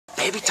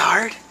Baby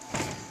Tard?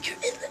 You're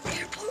in the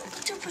airport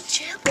with your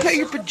pajamas. You got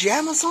your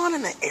pajamas on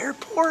in the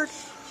airport?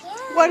 Yeah.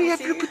 Why do you have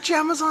your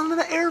pajamas on in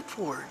the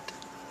airport?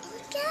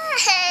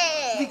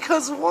 Okay.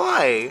 Because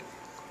why?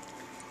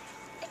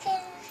 Because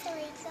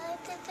we go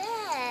to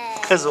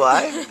bed. Because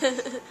why?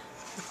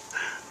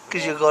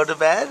 Because you go to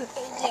bed?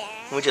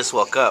 Yeah. We just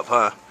woke up,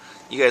 huh?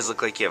 You guys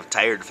look like you have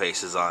tired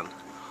faces on.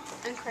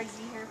 And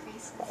crazy hair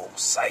faces. Oh,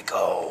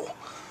 psycho.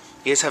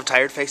 You guys have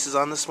tired faces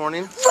on this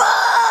morning?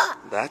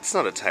 That's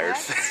not a tired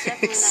face.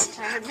 Definitely not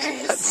tired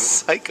face. That's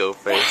psycho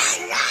face.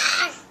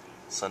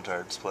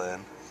 SHAYTARDS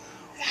playing.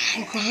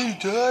 Look at me,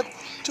 Dad.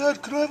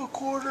 Dad, can I have a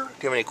quarter? Do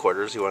you have any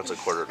quarters? He wants a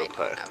quarter to I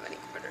play. don't have any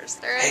quarters.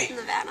 They're in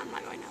the van. I'm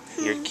not going out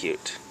there. You're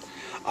cute.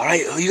 All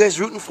right, who are you guys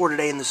rooting for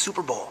today in the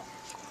Super Bowl?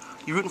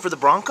 You rooting for the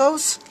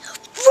Broncos?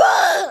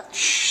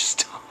 Shh,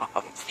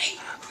 stop. Hey,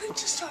 we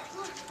just started.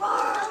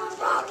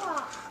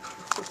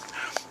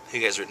 Who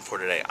you guys rooting for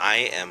today?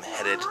 I am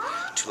headed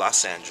to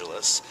Los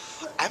Angeles.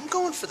 I'm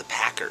going for the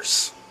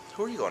Packers.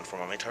 Who are you going for,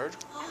 Mommy Tard?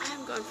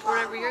 I'm going for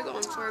whatever you're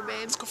going for,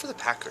 babe. Let's go for the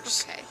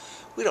Packers. Okay.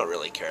 We don't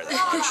really care that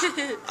much.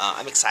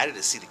 I'm excited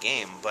to see the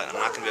game, but I'm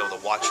not going to be able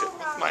to watch it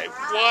with my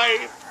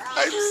wife.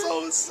 I'm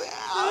so sad.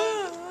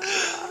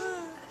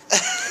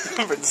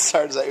 Princess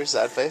Tard, is that your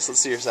sad face?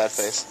 Let's see your sad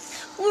face.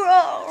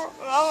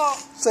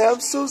 Say, I'm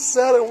so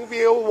sad I won't be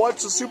able to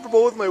watch the Super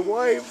Bowl with my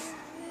wife.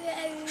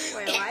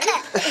 Wait, what?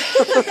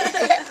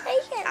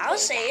 I'll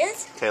say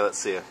it. Okay, let's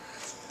see it.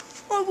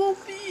 I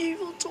won't be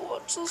able to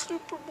watch the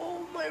Super Bowl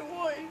with my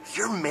wife.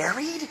 You're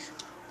married?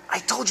 I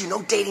told you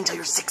no dating till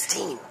you're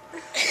 16.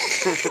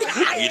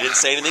 You didn't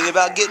say anything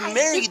about getting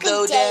married,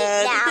 though,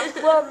 Dad.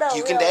 Well, no,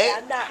 You can date?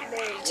 I'm not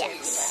married.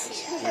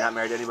 Yes. You're not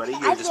married to anybody?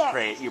 You're just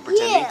praying. You're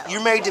pretending. Yeah.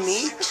 You're married to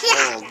me?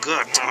 Oh,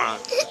 good.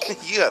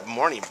 You have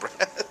morning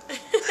breath.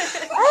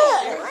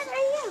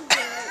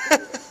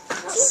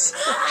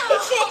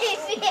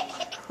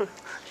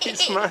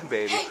 He's my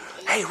baby.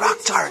 Hey, Rock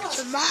Tard.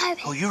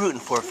 Who you rooting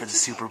for the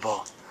Super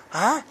Bowl?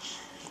 Huh?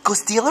 Go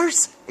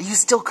Steelers? Are you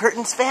still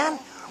Curtains fan?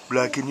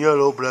 Black and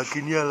yellow, black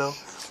and yellow.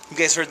 You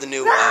guys heard the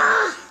new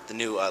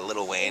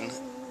Lil Wayne?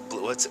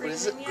 What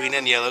is it? Green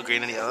and yellow,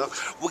 green and yellow.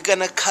 We're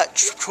gonna cut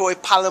Troy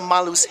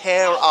Polamalu's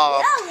hair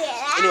off.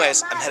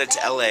 Anyways, I'm headed to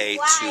LA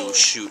to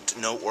shoot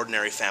No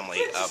Ordinary Family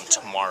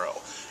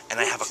tomorrow. And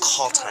I have a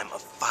call time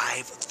of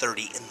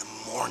 5:30 in the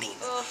morning.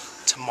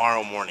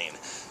 Tomorrow morning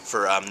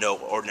for No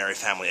Ordinary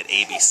Family at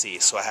ABC.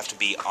 So I have to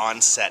be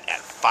on set at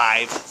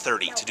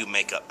 5:30 to do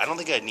makeup. I don't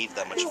think I need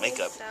that much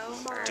makeup.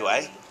 Do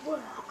I?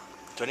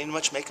 Do I need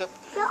much makeup?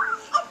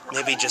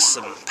 Maybe just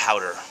some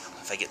powder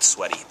if I get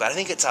sweaty. But I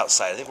think it's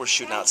outside. I think we're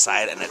shooting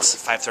outside and it's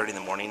 5:30 in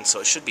the morning, so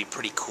it should be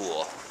pretty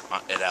cool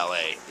at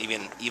LA.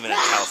 Even in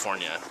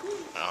California.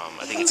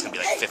 I think it's going to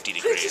be like 50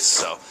 degrees,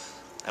 so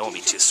I won't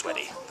be too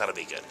sweaty. That'll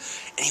be good.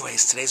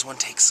 Anyways, today's One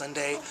Take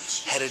Sunday.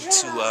 Headed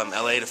to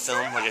LA to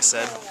film, like I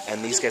said.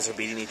 And these guys are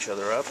beating each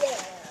other up.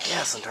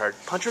 Yeah, SHAYTARD.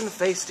 Punch her in the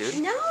face, dude.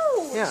 No.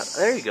 Yeah,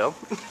 there you go.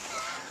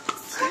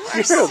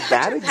 You're a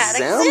bad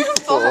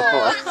example.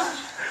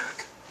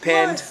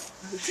 Pinned.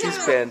 She's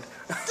pinned.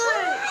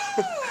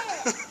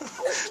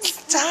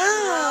 Stop.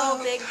 Oh,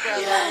 big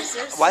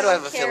brothers. Why do I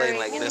have a feeling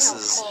like this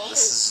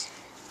is...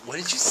 What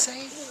did you say?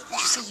 Did you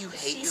say you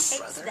hate your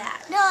brother?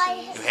 No,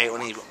 I You hate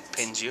when he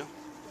pins you?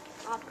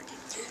 I'll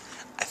protect you.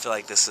 I feel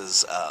like this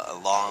is a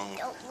long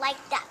don't like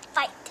that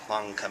fight.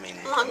 Long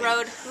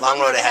road. Long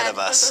road ahead of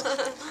us.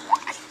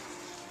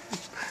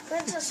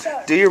 Let's just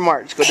start. Do your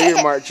march. Go do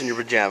your march in your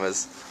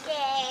pajamas.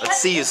 Okay. Let's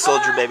see you,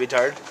 soldier baby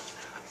Tard.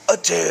 A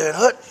 10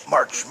 hut.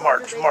 March,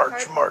 march,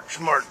 march, march,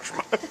 march,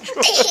 march.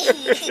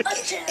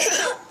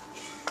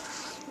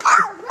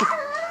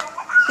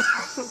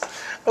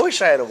 I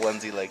wish I had a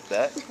onesie like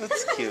that.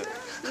 That's cute.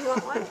 You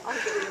want one? I'll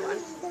give you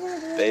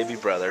one. Baby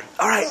brother.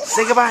 All right,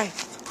 say goodbye.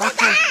 Rock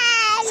Tard.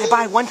 Say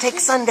bye. One Take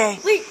Sunday.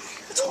 Wait.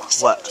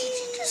 What? Did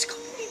you just call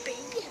me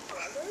baby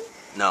brother?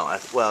 No,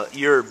 well,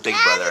 you're big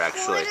brother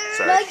actually.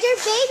 Sorry. Like your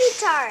baby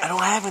Tard. I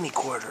don't have any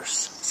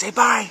quarters. Say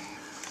bye.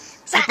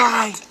 Say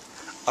bye.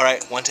 All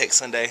right, One Take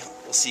Sunday.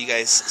 We'll see you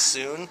guys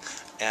soon.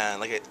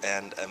 And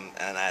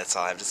that's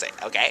all I have to say.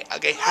 Okay.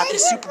 Happy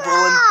Super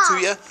Bowl to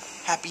you.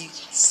 Happy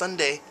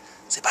Sunday.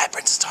 Say bye,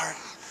 Princess Tard.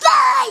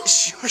 Bye.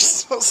 You're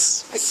so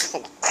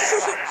psycho.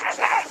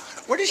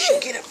 Where did she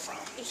get it from?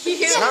 You.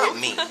 It's not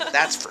me.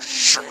 That's for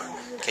sure.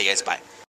 Okay, guys. Bye.